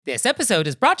This episode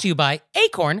is brought to you by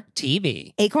Acorn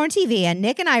TV. Acorn TV. And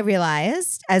Nick and I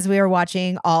realized as we were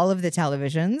watching all of the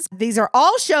televisions, these are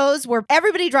all shows where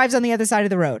everybody drives on the other side of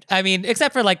the road. I mean,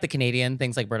 except for like the Canadian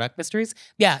things like Murdoch Mysteries.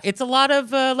 Yeah, it's a lot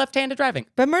of left-handed driving.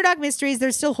 But Murdoch Mysteries,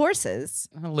 there's still horses.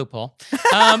 A loophole.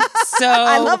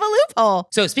 I love a loophole.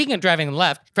 So speaking of driving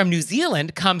left, from New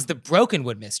Zealand comes the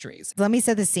Brokenwood Mysteries. Let me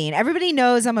set the scene. Everybody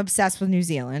knows I'm obsessed with New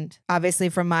Zealand, obviously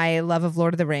from my love of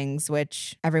Lord of the Rings,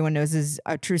 which everyone knows is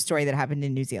a true story that happened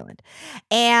in New Zealand.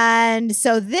 And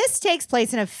so this takes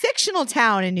place in a fictional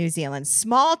town in New Zealand,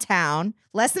 small town,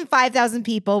 less than 5,000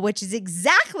 people, which is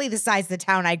exactly the size of the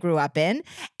town I grew up in.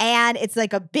 And it's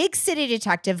like a big city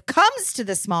detective comes to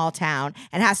the small town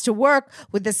and has to work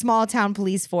with the small town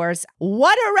police force.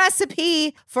 What a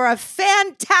recipe for a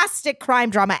fantastic crime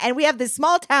drama. And we have the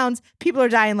small towns, people are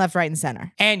dying left, right, and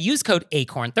center. And use code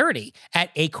ACORN30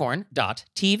 at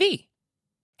acorn.tv.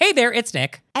 Hey there, it's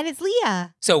Nick. And it's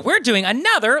Leah. So we're doing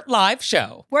another live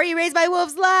show. Were You Raised by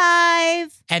Wolves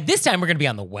live? And this time we're going to be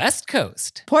on the West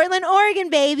Coast. Portland,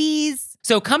 Oregon, babies.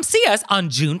 So come see us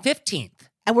on June 15th.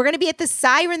 And we're going to be at the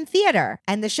Siren Theater.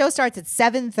 And the show starts at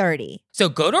 7:30. So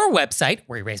go to our website,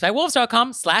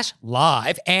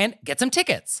 wereyouRaisedByWolves.com/live and get some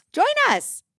tickets. Join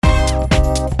us.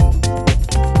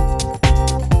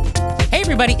 Hey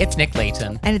everybody, it's Nick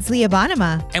Layton. And it's Leah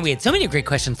Bonema. And we had so many great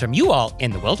questions from you all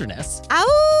in the wilderness.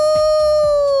 Ow!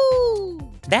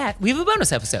 That we have a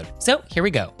bonus episode. So here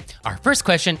we go. Our first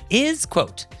question is,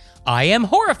 quote, I am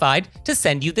horrified to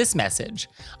send you this message.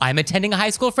 I'm attending a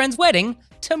high school friend's wedding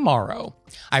tomorrow.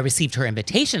 I received her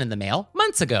invitation in the mail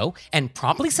months ago and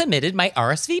promptly submitted my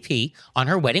RSVP on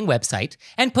her wedding website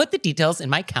and put the details in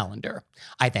my calendar.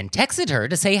 I then texted her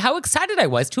to say how excited I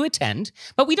was to attend,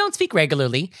 but we don't speak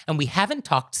regularly and we haven't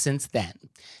talked since then.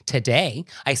 Today,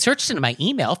 I searched in my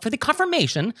email for the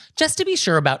confirmation just to be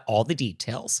sure about all the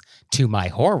details. To my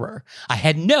horror, I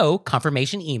had no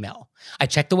confirmation email. I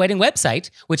checked the wedding website,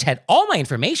 which had all my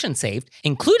information saved,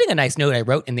 including a nice note I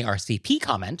wrote in the RSVP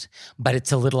comment, but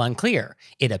it's a little unclear.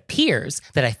 It appears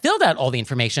that I filled out all the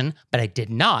information, but I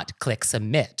did not click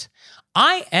submit.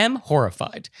 I am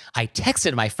horrified. I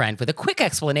texted my friend with a quick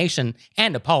explanation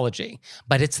and apology,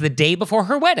 but it's the day before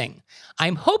her wedding.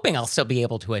 I'm hoping I'll still be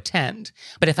able to attend,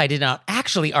 but if I did not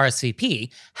actually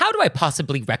RSVP, how do I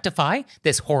possibly rectify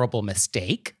this horrible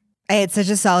mistake? It's such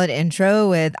a solid intro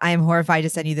with I am horrified to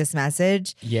send you this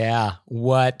message. Yeah,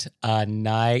 what a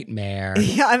nightmare.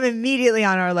 Yeah, I'm immediately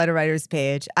on our letter writers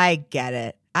page. I get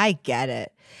it.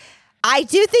 I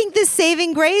do think the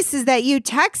saving grace is that you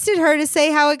texted her to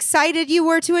say how excited you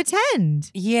were to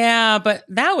attend. Yeah, but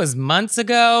that was months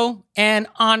ago. And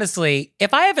honestly,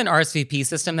 if I have an RSVP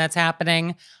system that's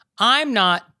happening, I'm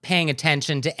not paying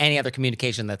attention to any other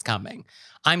communication that's coming.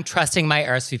 I'm trusting my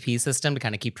RSVP system to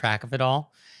kind of keep track of it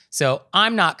all. So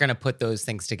I'm not going to put those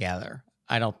things together,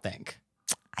 I don't think.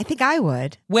 I think I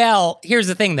would. Well, here's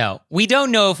the thing, though. We don't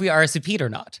know if we RSVP'd or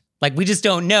not. Like, we just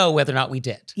don't know whether or not we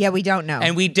did. Yeah, we don't know.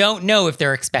 And we don't know if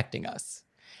they're expecting us.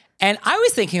 And I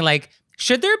was thinking, like,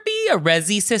 should there be a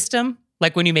Resi system?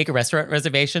 Like when you make a restaurant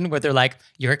reservation where they're like,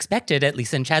 you're expected at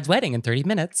Lisa and Chad's wedding in 30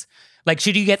 minutes. Like,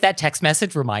 should you get that text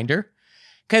message reminder?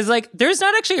 Because, like, there's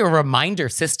not actually a reminder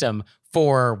system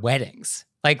for weddings.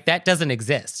 Like, that doesn't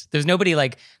exist. There's nobody,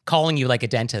 like, calling you like a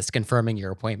dentist confirming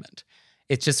your appointment.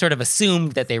 It's just sort of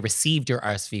assumed that they received your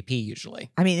RSVP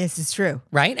usually. I mean, this is true.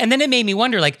 Right? And then it made me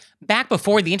wonder, like, back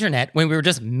before the internet, when we were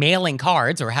just mailing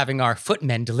cards or having our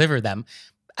footmen deliver them,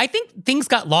 I think things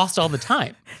got lost all the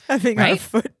time. Having right? our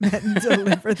footmen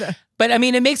deliver them. But I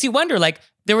mean, it makes you wonder, like,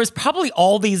 there was probably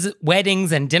all these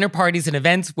weddings and dinner parties and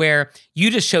events where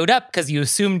you just showed up because you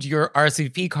assumed your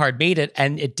RSVP card made it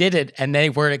and it did it and they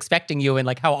weren't expecting you. And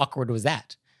like, how awkward was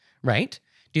that? Right?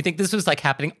 Do you think this was like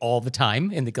happening all the time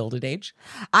in the Gilded Age?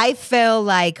 I feel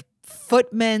like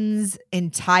footmen's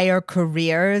entire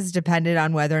careers depended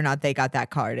on whether or not they got that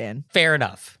card in. Fair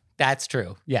enough. That's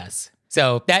true. Yes.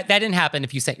 So that didn't happen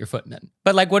if you sent your footman.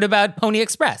 But like, what about Pony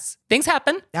Express? Things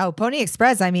happen. Oh, Pony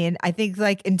Express. I mean, I think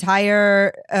like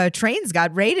entire trains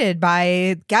got raided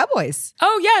by cowboys.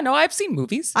 Oh, yeah. No, I've seen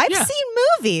movies. I've seen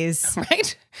movies.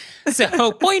 Right?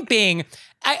 So point being,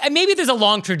 maybe there's a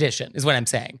long tradition, is what I'm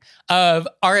saying, of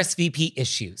RSVP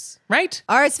issues, right?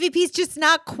 RSVP's just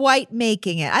not quite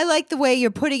making it. I like the way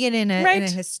you're putting it in a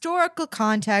historical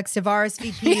context of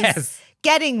RSVPs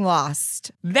getting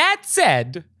lost. That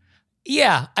said,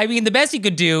 yeah, I mean, the best you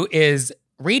could do is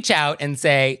reach out and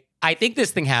say, I think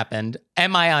this thing happened.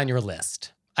 Am I on your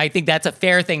list? I think that's a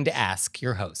fair thing to ask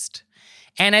your host.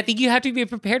 And I think you have to be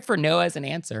prepared for no as an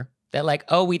answer. That like,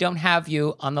 oh, we don't have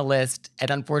you on the list,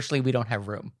 and unfortunately, we don't have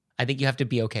room. I think you have to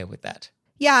be okay with that.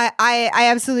 Yeah, I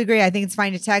absolutely agree. I think it's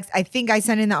fine to text. I think I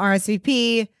sent in the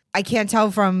RSVP. I can't tell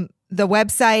from the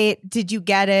website. Did you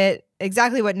get it?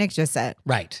 Exactly what Nick just said.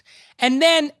 Right. And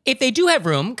then if they do have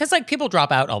room, because like people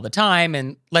drop out all the time,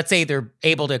 and let's say they're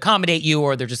able to accommodate you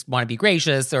or they just want to be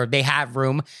gracious or they have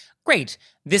room, great.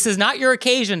 This is not your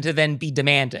occasion to then be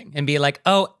demanding and be like,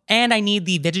 oh, and I need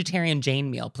the vegetarian Jane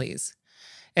meal, please.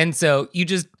 And so you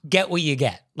just get what you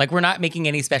get. Like we're not making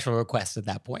any special requests at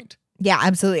that point. Yeah,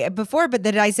 absolutely. Before, but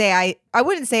did I say I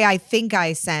wouldn't say I think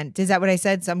I sent. Is that what I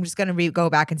said? So I'm just going to go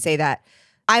back and say that.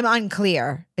 I'm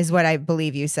unclear is what I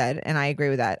believe you said. And I agree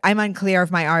with that. I'm unclear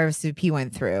if my RSVP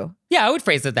went through. Yeah, I would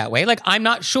phrase it that way. Like, I'm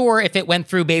not sure if it went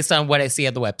through based on what I see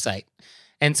at the website.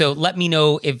 And so let me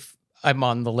know if I'm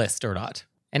on the list or not.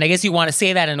 And I guess you want to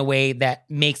say that in a way that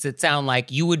makes it sound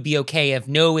like you would be okay if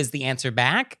no is the answer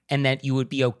back and that you would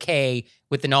be okay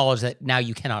with the knowledge that now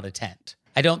you cannot attend.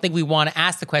 I don't think we want to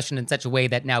ask the question in such a way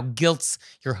that now guilts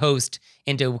your host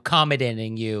into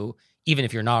accommodating you, even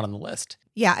if you're not on the list.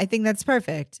 Yeah, I think that's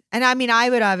perfect. And I mean, I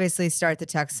would obviously start the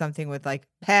text something with like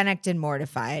panicked and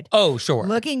mortified. Oh, sure.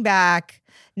 Looking back,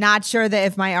 not sure that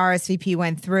if my RSVP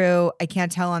went through, I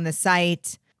can't tell on the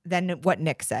site, then what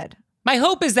Nick said. My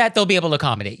hope is that they'll be able to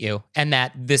accommodate you and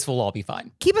that this will all be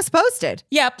fine. Keep us posted.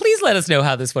 Yeah, please let us know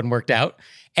how this one worked out.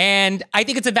 And I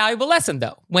think it's a valuable lesson,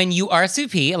 though. When you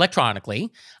RSVP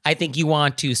electronically, I think you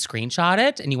want to screenshot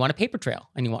it and you want a paper trail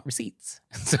and you want receipts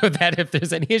so that if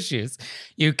there's any issues,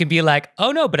 you can be like,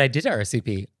 oh no, but I did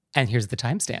RSVP. And here's the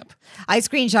timestamp. I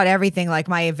screenshot everything, like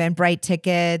my Eventbrite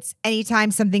tickets.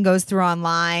 Anytime something goes through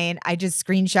online, I just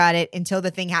screenshot it until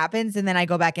the thing happens, and then I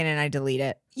go back in and I delete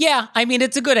it. Yeah, I mean,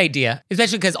 it's a good idea,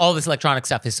 especially because all this electronic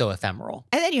stuff is so ephemeral.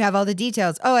 And then you have all the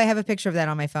details. Oh, I have a picture of that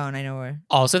on my phone. I know where.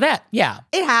 Also that, yeah.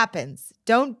 It happens.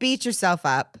 Don't beat yourself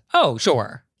up. Oh,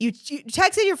 sure. You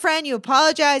texted your friend, you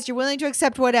apologize, you're willing to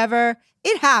accept whatever.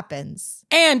 It happens.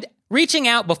 And reaching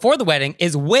out before the wedding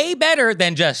is way better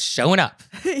than just showing up.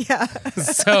 Yeah.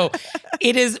 So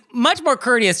it is much more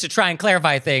courteous to try and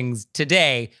clarify things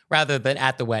today rather than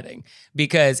at the wedding.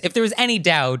 Because if there was any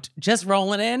doubt, just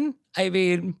rolling in, I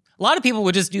mean, a lot of people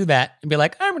would just do that and be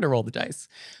like, I'm going to roll the dice.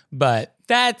 But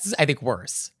that's, I think,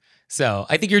 worse. So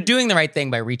I think you're doing the right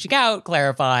thing by reaching out,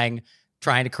 clarifying,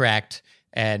 trying to correct.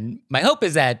 And my hope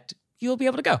is that you'll be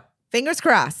able to go. Fingers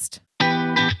crossed.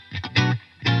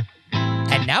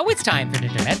 And now it's time for an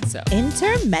intermezzo.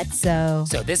 Intermezzo.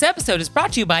 So this episode is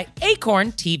brought to you by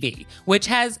Acorn TV, which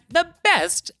has the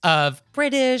best of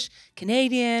British,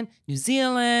 Canadian, New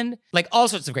Zealand, like all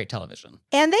sorts of great television.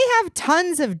 And they have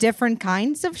tons of different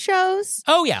kinds of shows.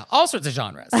 Oh yeah, all sorts of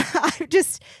genres. I'm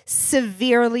just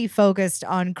severely focused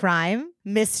on crime,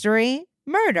 mystery,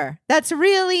 murder. That's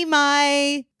really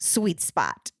my sweet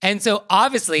spot. And so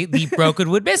obviously the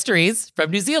Brokenwood Mysteries from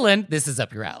New Zealand, this is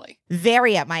up your alley.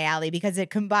 Very up my alley because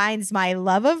it combines my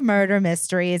love of murder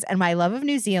mysteries and my love of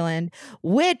New Zealand,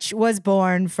 which was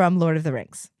born from Lord of the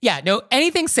Rings. Yeah, no,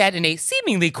 anything set in a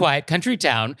seemingly quiet country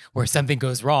town where something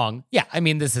goes wrong. Yeah, I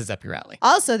mean, this is up your alley.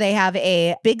 Also, they have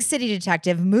a big city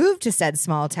detective move to said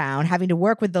small town, having to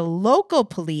work with the local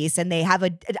police, and they have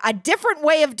a different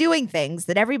way of doing things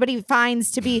that everybody finds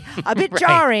to be a bit Right.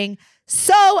 jarring.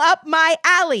 So up my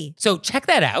alley. So check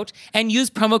that out and use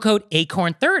promo code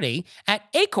ACORN30 at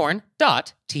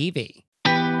acorn.tv.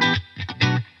 And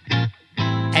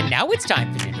now it's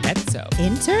time for Intermezzo.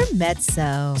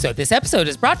 Intermezzo. So this episode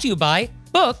is brought to you by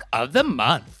Book of the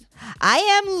Month. I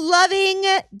am loving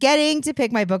getting to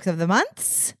pick my books of the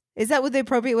months. Is that what the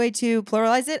appropriate way to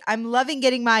pluralize it? I'm loving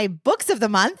getting my books of the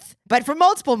month, but for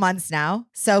multiple months now.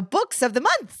 So books of the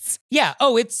months. Yeah.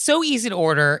 Oh, it's so easy to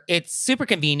order. It's super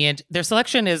convenient. Their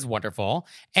selection is wonderful.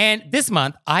 And this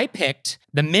month, I picked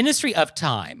The Ministry of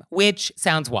Time, which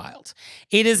sounds wild.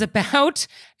 It is about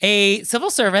a civil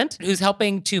servant who's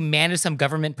helping to manage some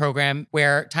government program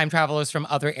where time travelers from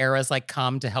other eras like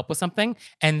come to help with something.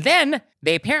 And then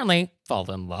they apparently fall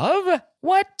in love.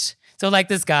 What? So like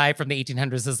this guy from the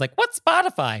 1800s is like, what's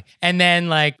Spotify? And then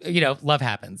like, love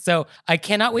happens. So I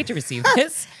cannot wait to receive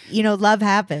this. Love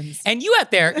happens. And you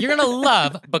out there, you're going to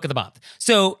love Book of the Month.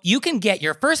 So you can get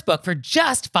your first book for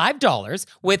just $5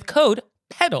 with code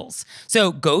PEDALS.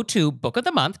 So go to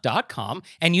bookofthemonth.com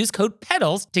and use code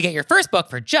PEDALS to get your first book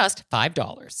for just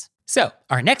 $5. So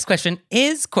our next question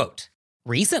is, quote,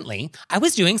 recently, I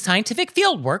was doing scientific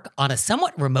field work on a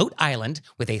somewhat remote island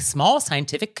with a small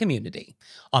scientific community.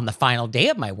 On the final day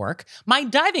of my work, my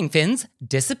diving fins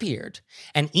disappeared.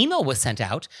 An email was sent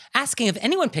out asking if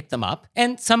anyone picked them up,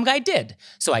 and some guy did.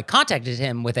 So I contacted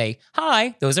him with a,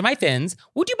 "Hi, those are my fins.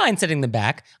 Would you mind sending them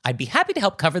back? I'd be happy to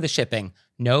help cover the shipping.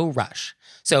 no rush.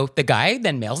 So the guy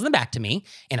then mails them back to me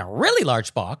in a really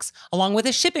large box, along with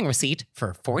a shipping receipt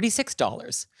for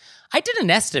 $46. I did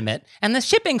an estimate, and the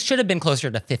shipping should have been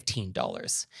closer to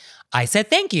 $15. I said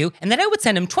thank you, and that I would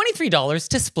send him $23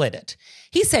 to split it.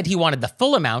 He said he wanted the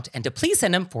full amount and to please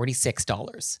send him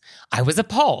 $46. I was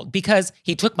appalled because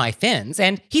he took my fins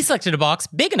and he selected a box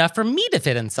big enough for me to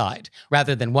fit inside,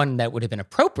 rather than one that would have been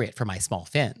appropriate for my small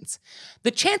fins.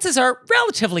 The chances are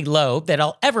relatively low that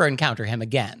I'll ever encounter him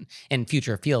again in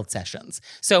future field sessions,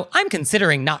 so I'm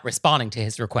considering not responding to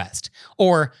his request.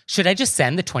 Or should I just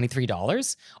send the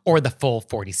 $23? Or the full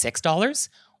 $46?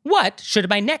 What should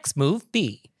my next move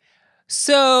be?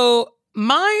 So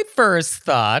my first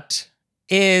thought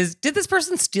is, did this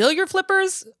person steal your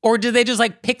flippers? Or did they just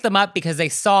pick them up because they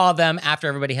saw them after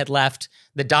everybody had left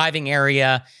the diving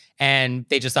area and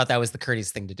they just thought that was the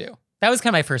courteous thing to do? That was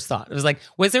kind of my first thought. It was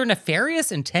was there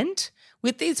nefarious intent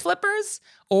with these flippers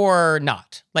or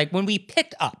not? When we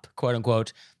picked up, quote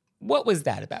unquote, what was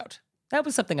that about? That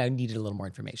was something I needed a little more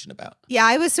information about. Yeah,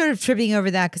 I was sort of tripping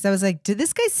over that because I was like, did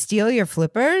this guy steal your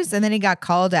flippers? And then he got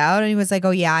called out and he was like,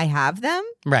 oh yeah, I have them.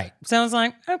 Right. So I was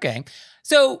like, okay.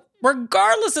 So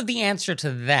regardless of the answer to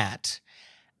that,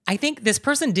 I think this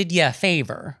person did you a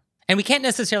favor, and we can't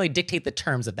necessarily dictate the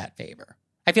terms of that favor.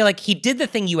 I feel like he did the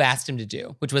thing you asked him to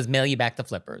do, which was mail you back the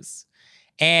flippers,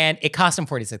 and it cost him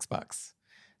 $46.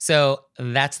 So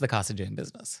that's the cost of doing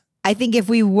business. I think if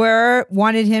we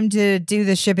wanted him to do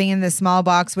the shipping in the small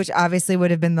box, which obviously would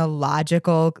have been the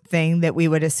logical thing that we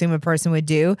would assume a person would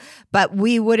do, but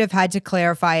we would have had to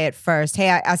clarify it first. Hey,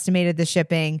 I estimated the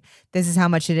shipping. This is how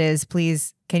much it is.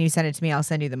 Please, can you send it to me? I'll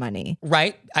send you the money.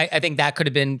 Right. I think that could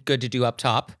have been good to do up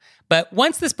top. But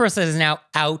once this person is now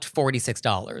out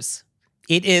 $46,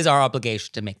 it is our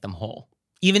obligation to make them whole,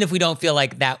 even if we don't feel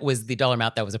like that was the dollar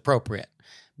amount that was appropriate.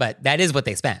 But that is what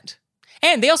they spent.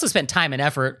 And they also spent time and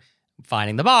effort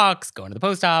finding the box, going to the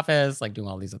post office, doing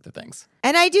all these other things.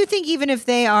 And I do think even if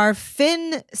they are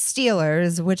fin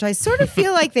stealers, which I sort of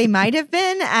feel like they might have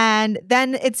been, and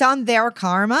then it's on their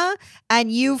karma,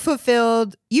 and you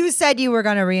said you were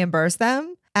going to reimburse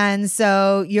them. And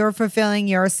so you're fulfilling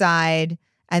your side.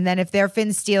 And then if they're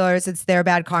fin stealers, it's their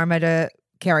bad karma to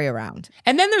carry around.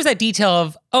 And then there's that detail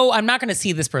of, oh, I'm not going to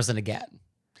see this person again.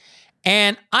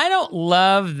 And I don't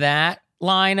love that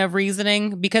line of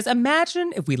reasoning, because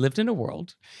imagine if we lived in a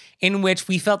world in which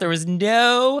we felt there was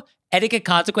no etiquette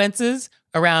consequences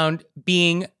around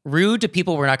being rude to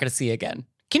people we're not going to see again.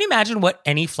 Can you imagine what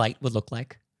any flight would look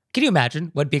like? Can you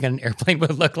imagine what being on an airplane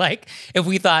would look like if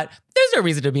we thought, there's no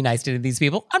reason to be nice to these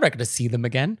people, I'm not going to see them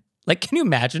again? Can you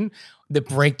imagine the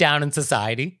breakdown in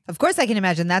society? Of course I can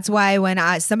imagine. That's why when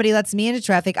somebody lets me into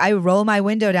traffic, I roll my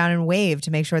window down and wave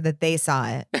to make sure that they saw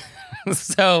it.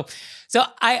 So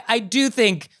I do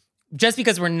think just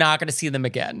because we're not going to see them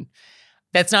again,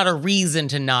 that's not a reason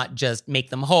to not just make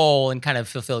them whole and kind of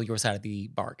fulfill your side of the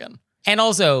bargain. And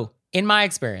also, in my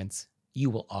experience,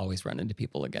 you will always run into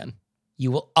people again. You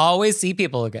will always see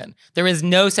people again. There is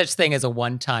no such thing as a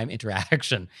one-time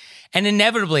interaction. And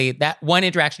inevitably, that one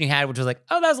interaction you had, which was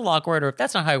oh, that was a little awkward, or if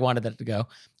that's not how I wanted that to go,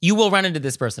 you will run into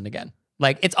this person again.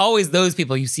 It's always those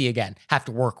people you see again, have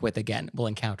to work with again, will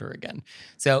encounter again.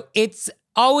 So it's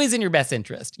always in your best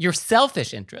interest, your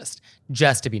selfish interest,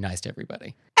 just to be nice to everybody.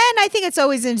 And I think it's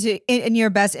always in your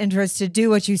best interest to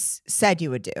do what you said you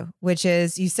would do, which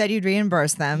is you said you'd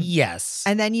reimburse them. Yes.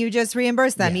 And then you just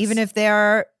reimburse them, Yes. even if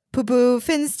they're poo-poo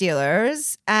fin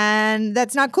stealers, and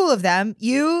that's not cool of them.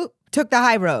 You took the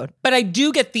high road. But I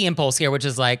do get the impulse here, which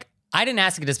is I didn't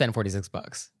ask you to spend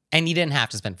 $46, and you didn't have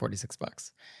to spend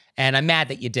 $46. And I'm mad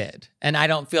that you did. And I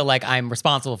don't feel like I'm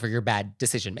responsible for your bad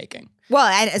decision making. Well,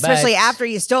 and especially after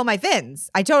you stole my fins.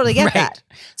 I totally get that.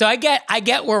 So I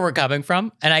get where we're coming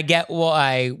from, and I get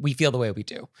why we feel the way we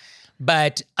do.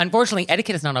 But unfortunately,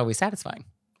 etiquette is not always satisfying.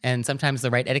 And sometimes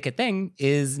the right etiquette thing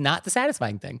is not the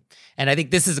satisfying thing. And I think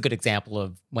this is a good example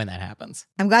of when that happens.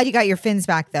 I'm glad you got your fins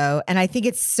back, though. And I think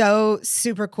it's so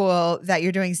super cool that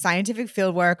you're doing scientific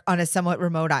field work on a somewhat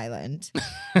remote island.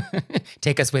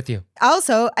 Take us with you.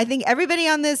 Also, I think everybody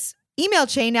on this email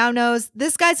chain now knows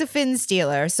this guy's a fin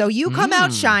stealer. So you come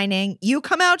out shining.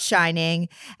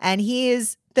 And he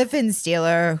is the fin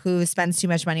stealer who spends too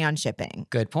much money on shipping.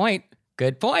 Good point.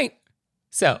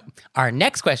 So our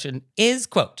next question is,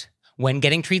 quote, When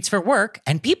getting treats for work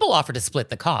and people offer to split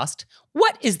the cost,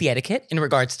 what is the etiquette in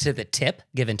regards to the tip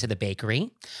given to the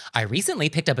bakery? I recently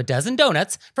picked up a dozen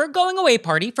donuts for a going away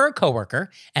party for a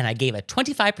coworker, and I gave a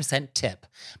 25% tip.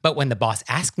 But when the boss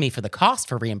asked me for the cost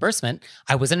for reimbursement,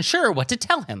 I was unsure what to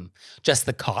tell him. Just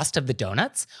the cost of the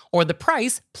donuts or the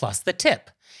price plus the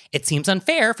tip? It seems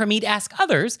unfair for me to ask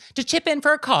others to chip in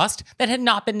for a cost that had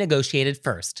not been negotiated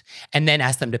first, and then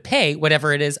ask them to pay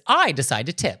whatever it is I decide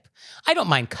to tip. I don't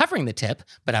mind covering the tip,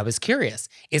 but I was curious,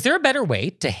 is there a better way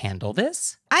to handle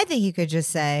this? I think you could just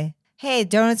say, hey,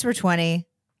 donuts were 20.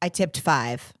 I tipped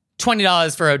 5.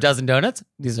 $20 for a dozen donuts?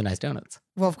 These are nice donuts.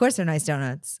 Well, of course they're nice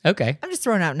donuts. Okay. I'm just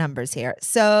throwing out numbers here.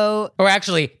 So, Or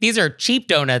actually, these are cheap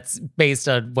donuts based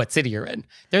on what city you're in.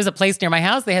 There's a place near my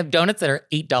house, they have donuts that are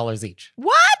 $8 each.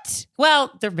 what?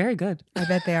 Well, they're very good. I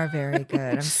bet they are very good.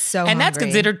 I'm so And that's hungry.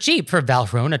 considered cheap for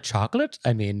Valrhona chocolate.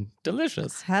 I mean,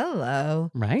 delicious, Hello.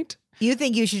 right? You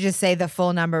think you should just say the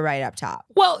full number right up top?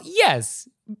 Well, yes,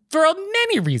 for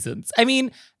many reasons. I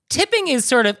mean, tipping is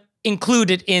sort of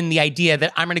included in the idea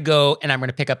that I'm going to go and I'm going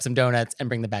to pick up some donuts and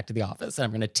bring them back to the office. And I'm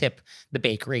going to tip the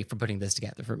bakery for putting this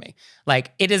together for me.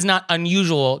 Like, it is not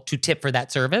unusual to tip for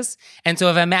that service. And so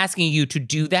if I'm asking you to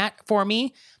do that for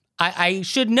me, I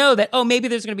should know that, oh, maybe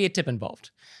there's going to be a tip involved.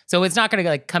 So it's not going to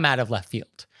like come out of left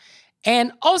field.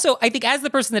 And also, I think as the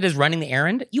person that is running the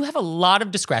errand, you have a lot of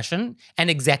discretion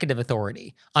and executive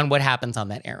authority on what happens on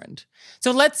that errand. So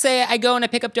let's say I go and I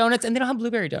pick up donuts and they don't have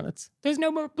blueberry donuts. There's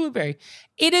no more blueberry.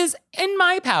 It is in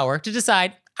my power to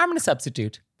decide I'm going to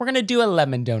substitute. We're going to do a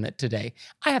lemon donut today.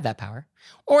 I have that power.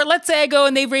 Or let's say I go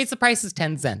and they've raised the prices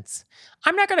 10 cents.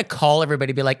 I'm not going to call everybody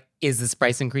and be like, is this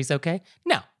price increase okay?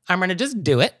 No, I'm going to just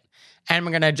do it and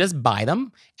I'm going to just buy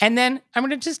them. And then I'm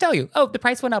going to just tell you, oh, the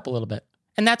price went up a little bit.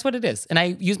 And that's what it is. And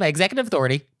I use my executive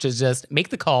authority to just make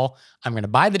the call. I'm going to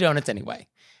buy the donuts anyway.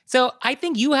 So I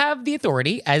think you have the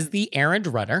authority as the errand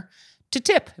runner to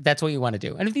tip if that's what you want to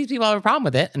do. And if these people have a problem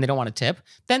with it and they don't want to tip,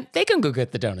 then they can go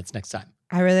get the donuts next time.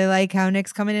 I really like how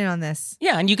Nick's coming in on this.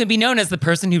 Yeah, and you can be known as the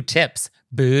person who tips.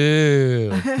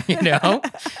 Boo. You know?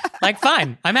 Like,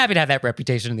 fine. I'm happy to have that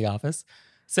reputation in the office.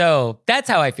 So that's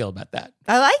how I feel about that.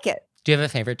 I like it. Do you have a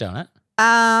favorite donut?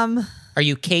 Are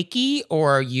you cakey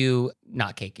or are you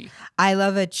not cakey? I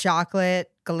love a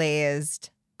chocolate glazed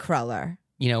cruller.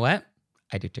 You know what?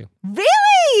 I do too.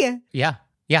 Really? Yeah.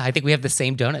 Yeah, I think we have the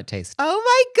same donut taste. Oh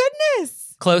my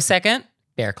goodness. Close second,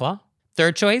 Bear Claw.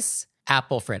 Third choice,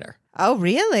 apple fritter. Oh,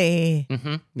 really?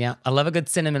 Yeah, I love a good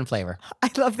cinnamon flavor. I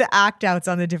love the act outs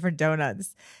on the different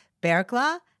donuts. Bear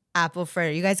Claw, apple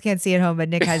fritter. You guys can't see at home, but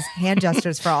Nick has hand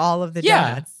gestures for all of the Yeah,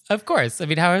 donuts. of course. I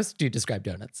mean, how else do you describe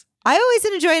donuts? I always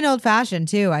enjoy an old fashioned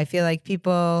too. I feel like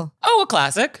people. Oh, a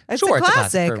classic. It's Sure, a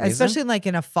classic, for a reason. especially like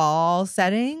in a fall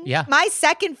setting. Yeah. My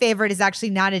second favorite is actually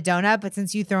not a donut, but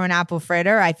since you throw an apple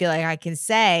fritter, I feel like I can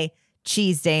say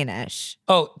cheese Danish.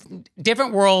 Oh,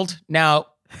 different world. No,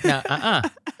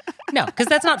 No, because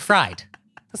that's not fried.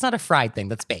 That's not a fried thing.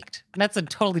 That's baked. That's a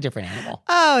totally different animal.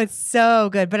 Oh, it's so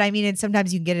good. But I mean, and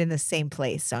sometimes you can get it in the same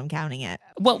place, so I'm counting it.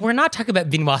 Well, we're not talking about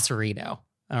vinoiserie,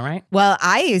 all right? Well,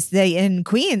 in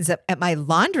Queens at my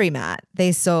laundromat,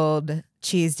 they sold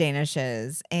cheese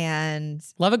Danishes, and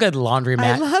Love a good laundromat.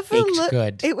 I love baked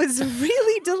good. It was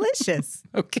really delicious.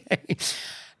 Okay.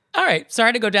 All right.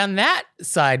 Sorry to go down that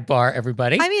sidebar,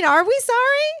 everybody. I mean, are we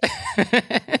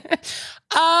sorry?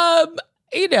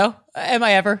 Am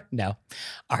I ever? No.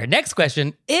 Our next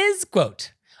question is,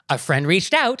 quote, a friend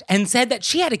reached out and said that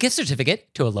she had a gift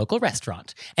certificate to a local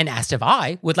restaurant and asked if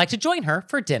I would like to join her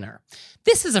for dinner.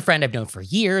 This is a friend I've known for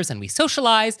years, and we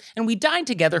socialize and we dine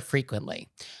together frequently.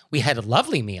 We had a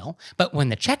lovely meal, but when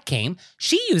the check came,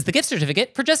 she used the gift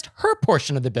certificate for just her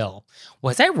portion of the bill.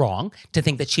 Was I wrong to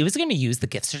think that she was going to use the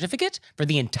gift certificate for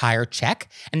the entire check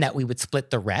and that we would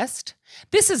split the rest?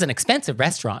 This is an expensive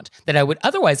restaurant that I would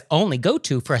otherwise only go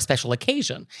to for a special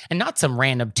occasion and not some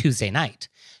random Tuesday night.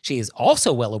 She is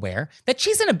also well aware that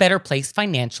she's in a better place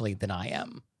financially than I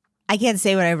am. I can't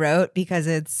say what I wrote because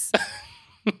it's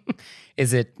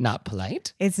Is it not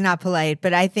polite? it's not polite,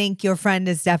 but I think your friend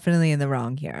is definitely in the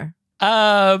wrong here.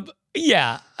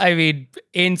 Yeah. I mean,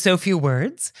 in so few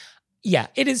words, yeah,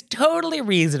 it is totally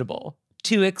reasonable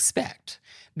to expect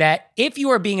that if you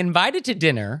are being invited to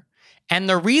dinner and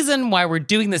the reason why we're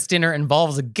doing this dinner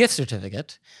involves a gift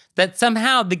certificate, that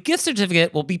somehow the gift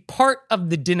certificate will be part of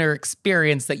the dinner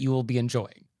experience that you will be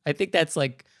enjoying. I think that's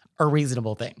like a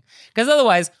reasonable thing. Because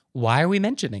otherwise, why are we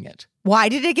mentioning it? Why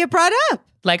did it get brought up?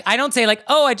 Like, I don't say like,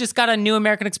 oh, I just got a new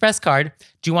American Express card.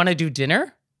 Do you want to do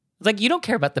dinner? Like, you don't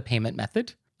care about the payment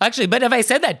method. Actually, but if I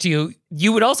said that to you,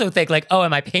 you would also think like, oh,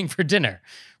 am I paying for dinner?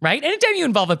 Right? Anytime you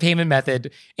involve a payment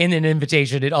method in an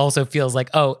invitation, it also feels like,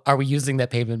 oh, are we using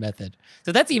that payment method?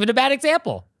 So that's even a bad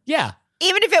example. Yeah.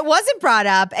 Even if it wasn't brought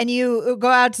up and you go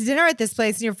out to dinner at this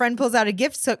place and your friend pulls out a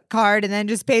gift card and then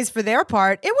just pays for their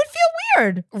part, it would feel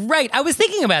weird. Right. I was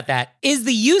thinking about that. Is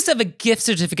the use of a gift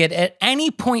certificate at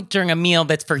any point during a meal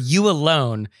that's for you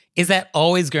alone, is that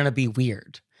always going to be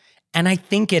weird? And I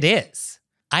think it is.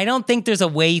 I don't think there's a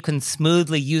way you can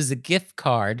smoothly use a gift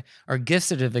card or gift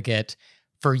certificate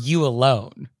for you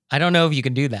alone. I don't know if you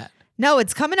can do that. No,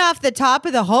 it's coming off the top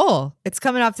of the hole. It's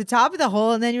coming off the top of the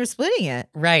hole and then you're splitting it.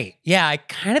 Right. Yeah, I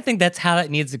kind of think that's how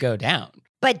that needs to go down.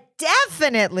 But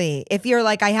definitely, if you're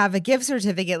like, I have a gift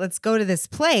certificate, let's go to this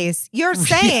place, you're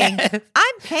saying, Yes.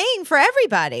 I'm paying for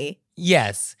everybody.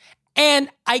 Yes. And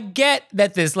I get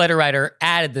that this letter writer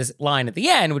added this line at the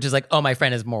end, which is like, oh, my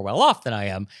friend is more well off than I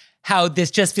am. How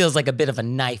this just feels like a bit of a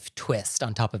knife twist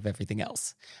on top of everything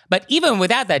else. But even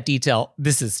without that detail,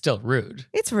 this is still rude.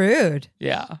 It's rude.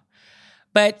 Yeah.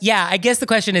 But yeah, I guess the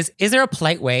question is there a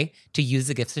polite way to use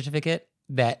a gift certificate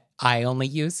that I only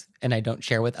use and I don't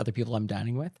share with other people I'm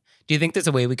dining with? Do you think there's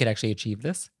a way we could actually achieve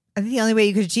this? I think the only way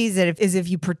you could achieve it is if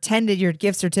you pretended your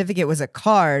gift certificate was a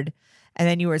card and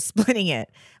then you were splitting it,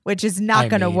 which is not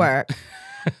going to work.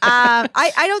 I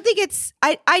don't think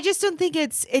I just don't think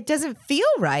it doesn't feel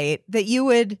right that you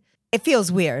would, it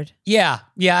feels weird. Yeah.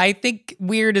 I think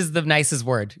weird is the nicest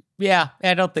word. Yeah.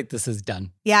 I don't think this is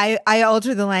done. Yeah. I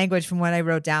altered the language from what I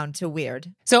wrote down to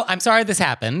weird. So I'm sorry this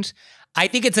happened. I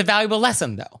think it's a valuable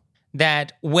lesson though,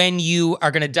 that when you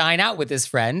are going to dine out with this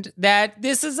friend, that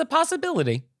this is a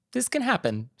possibility. This can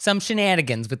happen. Some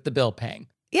shenanigans with the bill paying.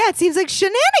 Yeah. It seems like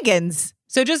shenanigans.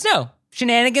 So just know,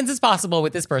 shenanigans is possible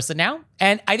with this person now.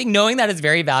 And I think knowing that is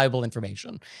very valuable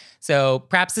information. So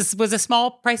perhaps this was a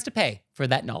small price to pay for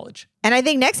that knowledge. And I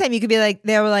think next time you could be like,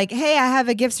 they were like, hey, I have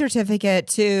a gift certificate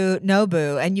to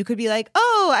Nobu. And you could be like,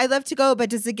 oh, I'd love to go.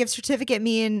 But does the gift certificate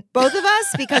mean both of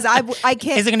us? Because I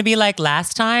can't. Is it going to be like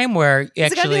last time where actually...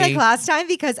 Is it going to be like last time?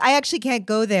 Because I actually can't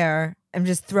go there and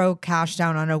just throw cash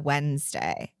down on a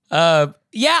Wednesday.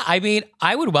 Yeah, I mean,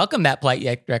 I would welcome that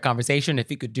polite conversation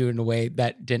if you could do it in a way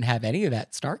that didn't have any of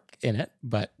that snark in it.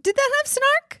 But did that have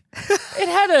snark? It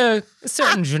had a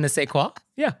certain je ne sais quoi.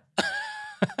 Yeah.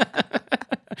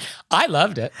 I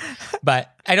loved it,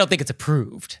 but I don't think it's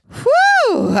approved.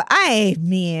 Whew! I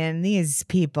mean, these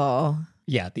people.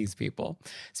 Yeah, these people.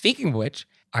 Speaking of which,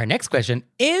 our next question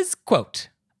is, quote,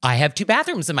 I have 2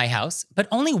 bathrooms in my house, but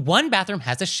only one bathroom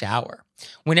has a shower.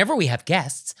 Whenever we have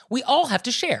guests, we all have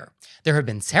to share. There have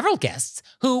been several guests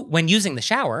who, when using the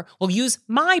shower, will use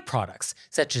my products,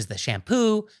 such as the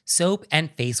shampoo, soap,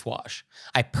 and face wash.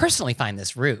 I personally find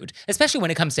this rude, especially when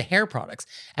it comes to hair products,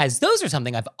 as those are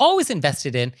something I've always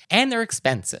invested in and they're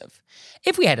expensive.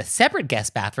 If we had a separate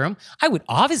guest bathroom, I would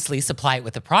obviously supply it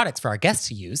with the products for our guests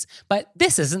to use, but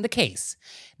this isn't the case.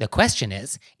 The question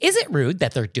is it rude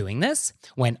that they're doing this?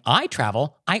 When I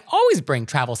travel, I always bring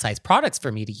travel-sized products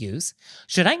for me to use.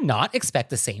 Should I not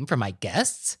expect the same for my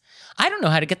guests? I don't know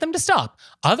how to get them to stop,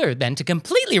 other than to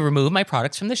completely remove my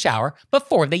products from the shower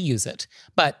before they use it.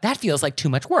 But that feels like too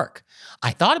much work.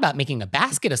 I thought about making a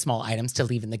basket of small items to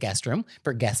leave in the guest room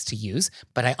for guests to use,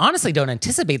 but I honestly don't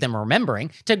anticipate them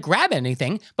remembering to grab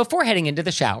anything before heading into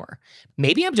the shower.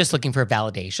 Maybe I'm just looking for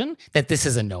validation that this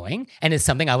is annoying and is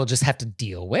something I will just have to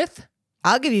deal with.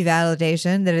 I'll give you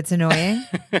validation that it's annoying.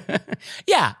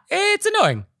 Yeah, it's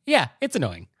annoying. Yeah, it's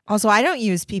annoying. Also, I don't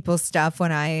use people's stuff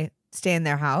when I stay in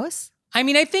their house. I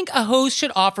mean, I think a host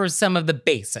should offer some of the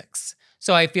basics.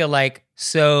 So I feel like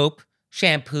soap,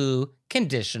 shampoo,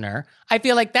 conditioner. I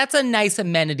feel like that's a nice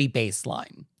amenity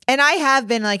baseline. And I have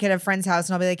been like at a friend's house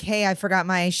and I'll be like, hey, I forgot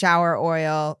my shower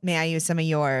oil. May I use some of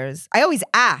yours? I always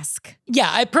ask.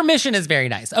 Yeah, permission is very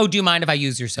nice. Oh, do you mind if I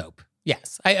use your soap?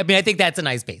 Yes. I mean, I think that's a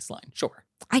nice baseline. Sure.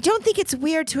 I don't think it's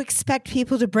weird to expect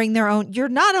people to bring their own. You're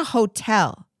not a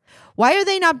hotel. Why are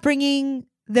they not bringing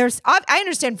there's? I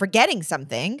understand forgetting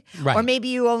something. Right. Or maybe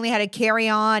you only had a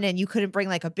carry-on and you couldn't bring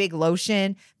like a big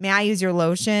lotion. May I use your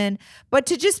lotion? But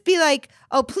to just be like,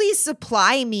 oh, please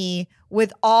supply me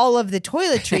with all of the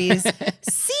toiletries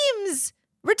seems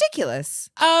ridiculous.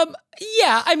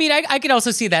 Yeah, I mean, I can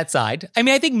also see that side. I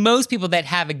mean, I think most people that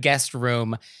have a guest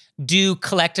room do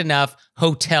collect enough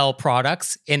hotel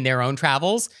products in their own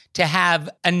travels to have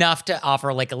enough to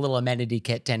offer like a little amenity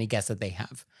kit to any guests that they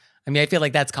have. I mean, I feel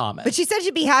like that's common. But she said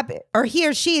she'd be happy, or he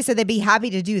or she said they'd be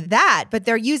happy to do that, but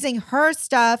they're using her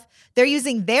stuff. They're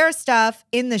using their stuff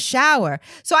in the shower.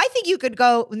 So I think you could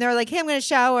go and they're like, hey, I'm going to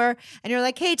shower. And you're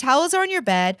like, hey, towels are on your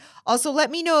bed. Also,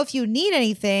 let me know if you need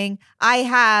anything. I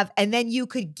have. And then you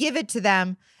could give it to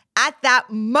them at that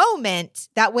moment,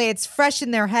 that way it's fresh in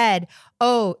their head.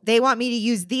 Oh, they want me to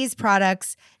use these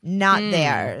products, not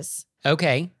theirs.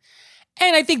 Okay.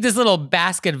 And I think this little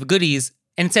basket of goodies,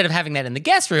 instead of having that in the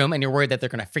guest room and you're worried that they're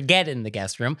going to forget it in the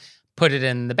guest room, put it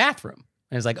in the bathroom.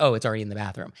 And it's like, oh, it's already in the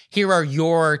bathroom. Here are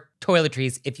your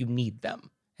toiletries if you need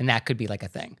them. And that could be like a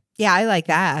thing. Yeah, I like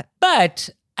that. But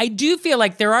I do feel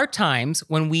like there are times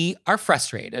when we are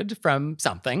frustrated from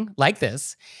something like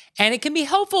this, and it can be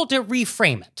helpful to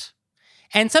reframe it.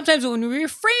 And sometimes when we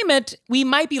reframe it, we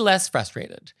might be less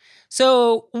frustrated.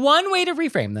 So one way to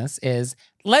reframe this is,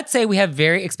 let's say we have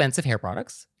very expensive hair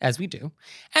products, as we do,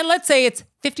 and let's say it's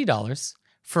 $50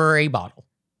 for a bottle.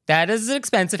 That is an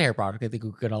expensive hair product. I think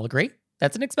we could all agree.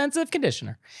 That's an expensive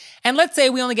conditioner. And let's say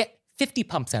we only get 50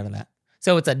 pumps out of that.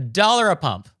 So it's $1 a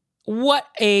pump. What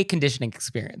a conditioning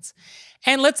experience.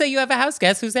 And let's say you have a house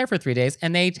guest who's there for 3 days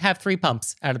and they have 3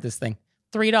 pumps out of this thing,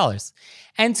 $3.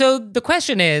 And so the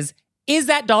question is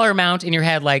that dollar amount in your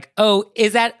head like, oh,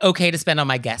 is that okay to spend on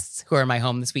my guests who are in my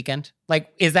home this weekend?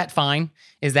 Like, is that fine?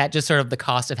 Is that just sort of the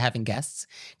cost of having guests?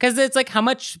 Because it's like, how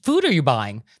much food are you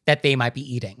buying that they might be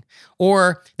eating?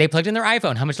 Or they plugged in their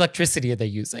iPhone. How much electricity are they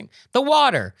using? The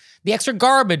water, the extra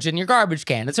garbage in your garbage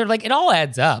can. It's sort of like, it all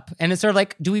adds up. And it's sort of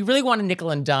like, do we really want to nickel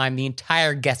and dime the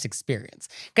entire guest experience?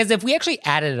 Because if we actually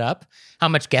added up how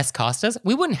much guests cost us,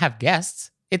 we wouldn't have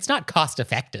guests. It's not cost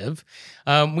effective.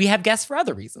 We have guests for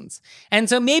other reasons. And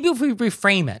so maybe if we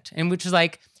reframe it, and which is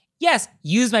like, yes,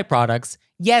 use my products.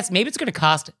 Yes, maybe it's going to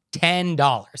cost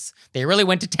 $10. They really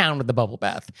went to town with the bubble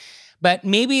bath. But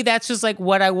maybe that's just like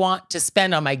what I want to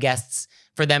spend on my guests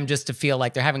for them just to feel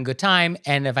like they're having a good time.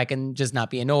 And if I can just not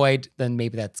be annoyed, then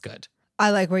maybe that's good. I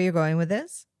like where you're going with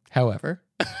this. However,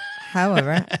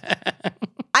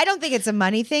 I don't think it's a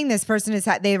money thing. This person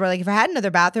they were like, if I had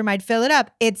another bathroom, I'd fill it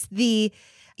up. It's the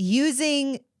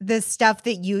using the stuff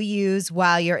that you use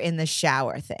while you're in the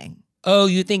shower thing. Oh,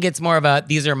 you think it's more of a,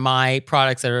 these are my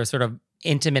products that are sort of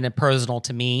intimate and personal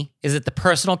to me? Is it the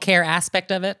personal care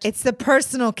aspect of it? It's the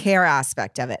personal care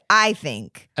aspect of it, I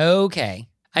think. Okay.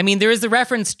 I mean, there is a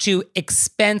reference to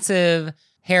expensive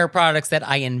hair products that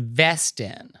I invest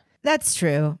in. That's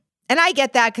true. And I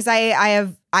get that because I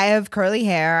have curly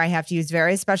hair. I have to use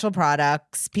very special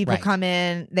products. People come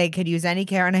in, they could use any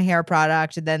care in a hair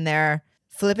product, and then they're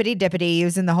flippity dippity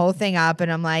using the whole thing up.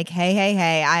 And I'm like,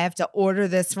 hey, I have to order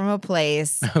this from a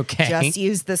place. Okay. Just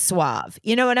use the Suave.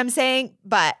 You know what I'm saying?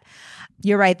 But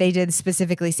you're right. They did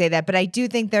specifically say that. But I do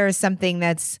think there is something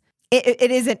that's, it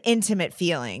is an intimate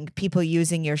feeling, people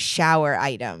using your shower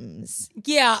items.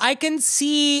 Yeah, I can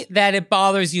see that it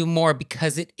bothers you more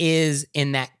because it is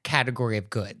in that category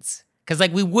of goods. Because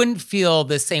like we wouldn't feel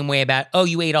the same way about, oh,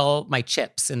 you ate all my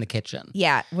chips in the kitchen.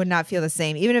 Yeah, would not feel the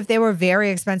same, even if they were very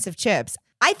expensive chips.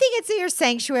 I think it's your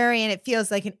sanctuary and it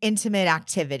feels like an intimate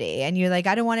activity. And you're like,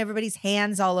 I don't want everybody's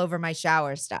hands all over my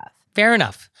shower stuff. Fair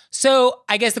enough. So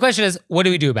I guess the question is, what do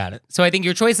we do about it? So I think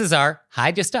your choices are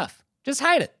hide your stuff. Just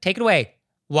hide it. Take it away.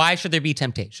 Why should there be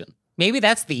temptation? Maybe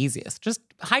that's the easiest. Just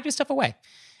hide your stuff away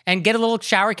and get a little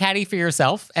shower caddy for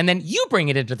yourself. And then you bring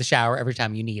it into the shower every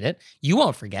time you need it. You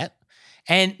won't forget.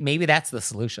 And maybe that's the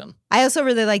solution. I also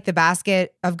really like the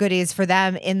basket of goodies for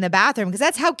them in the bathroom because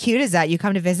that's how cute is that? You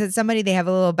come to visit somebody, they have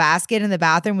a little basket in the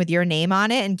bathroom with your name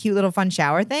on it and cute little fun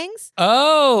shower things.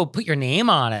 Oh, put your name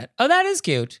on it. Oh, that is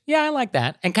cute. Yeah, I like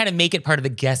that. And kind of make it part of the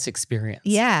guest experience.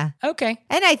 Yeah. Okay.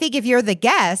 And I think if you're the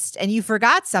guest and you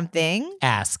forgot something,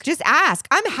 just ask.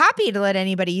 I'm happy to let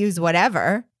anybody use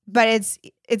whatever. But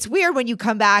it's weird when you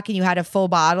come back and you had a full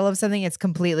bottle of something, it's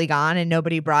completely gone and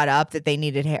nobody brought up that they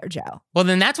needed hair gel. Well,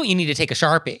 then that's what you need to take a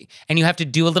Sharpie. And you have to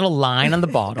do a little line on the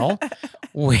bottle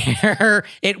where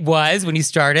it was when you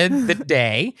started the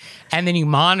day. And then you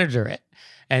monitor it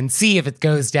and see if it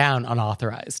goes down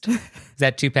unauthorized. Is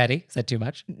that too petty? Is that too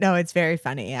much? No, it's very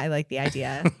funny. I like the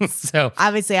idea. So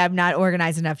obviously, I'm not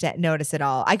organized enough to notice it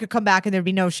all. I could come back and there'd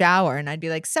be no shower and I'd be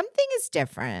like, something is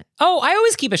different. Oh, I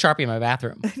always keep a Sharpie in my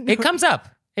bathroom. It comes up.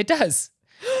 It does.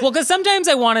 Well, because sometimes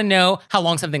I want to know how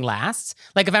long something lasts.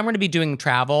 Like if I'm going to be doing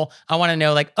travel, I want to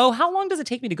know like, oh, how long does it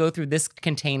take me to go through this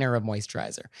container of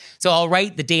moisturizer? So I'll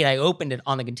write the date I opened it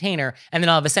on the container, and then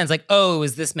I'll have a sense like, oh, it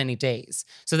was this many days.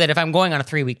 So that if I'm going on a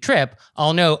 3-week trip,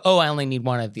 I'll know, oh, I only need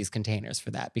one of these containers for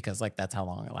that because like that's how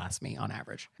long it lasts me on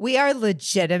average. We are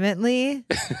legitimately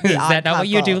Is that not what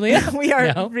you do, Leah? We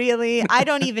are really, I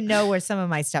don't even know where some of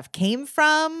my stuff came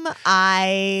from.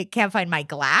 I can't find my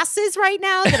glasses right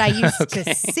now that I used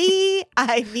to see.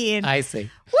 I mean, I see.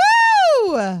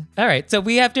 Woo! All right, so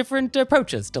we have different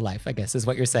approaches to life, I guess is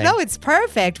what you're saying. No, it's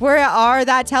perfect. We are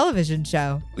that television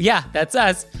show. Yeah, that's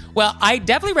us. Well, I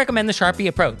definitely recommend the Sharpie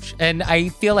approach. And I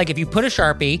feel like if you put a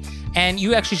Sharpie, and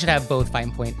you actually should have both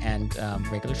fine point and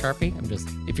regular Sharpie.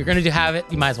 If you're going to have it,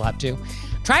 you might as well have two.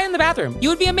 Try it in the bathroom. You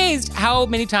would be amazed how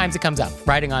many times it comes up,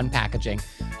 writing on packaging,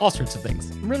 all sorts of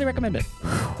things. Really recommend it.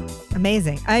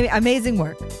 Amazing. Amazing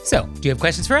work. So, do you have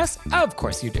questions for us? Of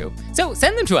course you do. So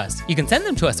send them to us. You can send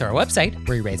them to us at our website,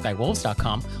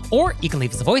 wereraisedbywolves.com, or you can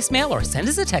leave us a voicemail or send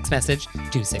us a text message,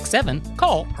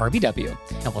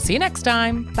 267-CALL-RBW. And we'll see you next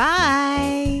time.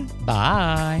 Bye.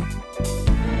 Bye.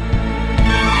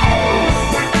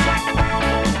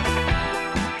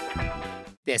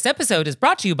 This episode is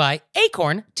brought to you by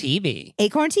Acorn TV.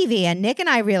 Acorn TV. And Nick and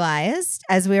I realized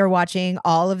as we were watching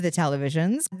all of the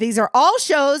televisions, these are all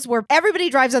shows where everybody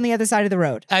drives on the other side of the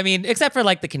road. I mean, except for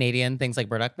like the Canadian things like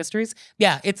Murdoch Mysteries.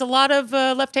 Yeah, it's a lot of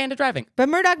left-handed driving. But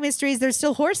Murdoch Mysteries, there's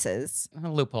still horses. A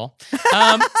loophole.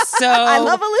 I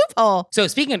love a loophole. So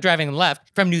speaking of driving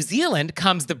left, from New Zealand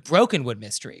comes the Brokenwood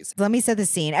Mysteries. Let me set the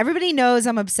scene. Everybody knows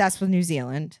I'm obsessed with New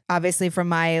Zealand, obviously from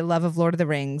my love of Lord of the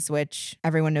Rings, which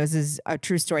everyone knows is a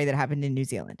true story that happened in New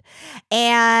Zealand.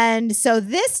 And so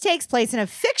this takes place in a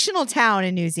fictional town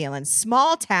in New Zealand,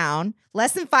 small town,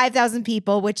 less than 5,000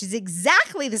 people, which is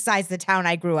exactly the size of the town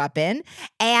I grew up in.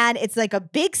 And it's like a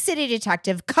big city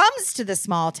detective comes to the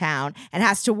small town and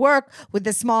has to work with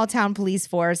the small town police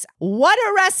force. What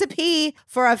a recipe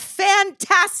for a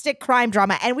fantastic crime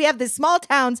drama. And we have the small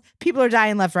towns, people are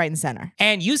dying left, right, and center.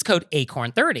 And use code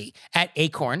ACORN30 at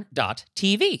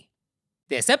acorn.tv.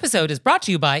 This episode is brought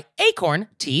to you by Acorn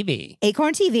TV.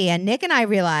 Acorn TV. And Nick and I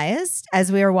realized as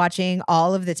we were watching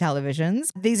all of the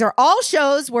televisions, these are all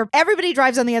shows where everybody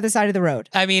drives on the other side of the road.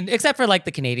 I mean, except for like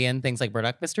the Canadian things like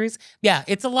Murdoch Mysteries. Yeah,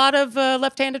 it's a lot of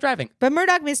left-handed driving. But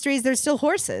Murdoch Mysteries, there's still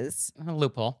horses. A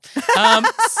loophole.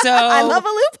 I love a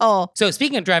loophole. So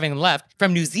speaking of driving left,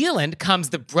 from New Zealand comes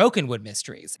the Brokenwood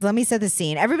Mysteries. Let me set the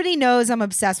scene. Everybody knows I'm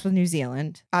obsessed with New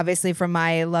Zealand, obviously from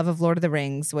my love of Lord of the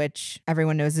Rings, which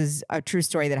everyone knows is a true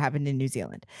story that happened in New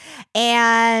Zealand.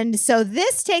 And so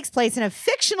this takes place in a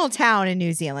fictional town in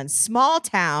New Zealand, small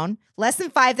town, less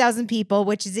than 5,000 people,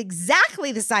 which is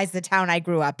exactly the size of the town I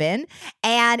grew up in.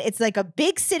 And it's like a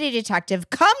big city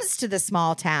detective comes to the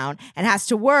small town and has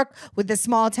to work with the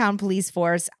small town police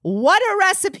force. What a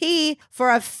recipe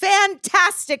for a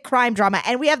fantastic crime drama.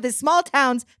 And we have the small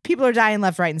towns, people are dying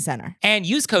left, right, and center. And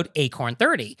use code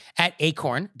ACORN30 at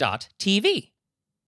acorn.tv.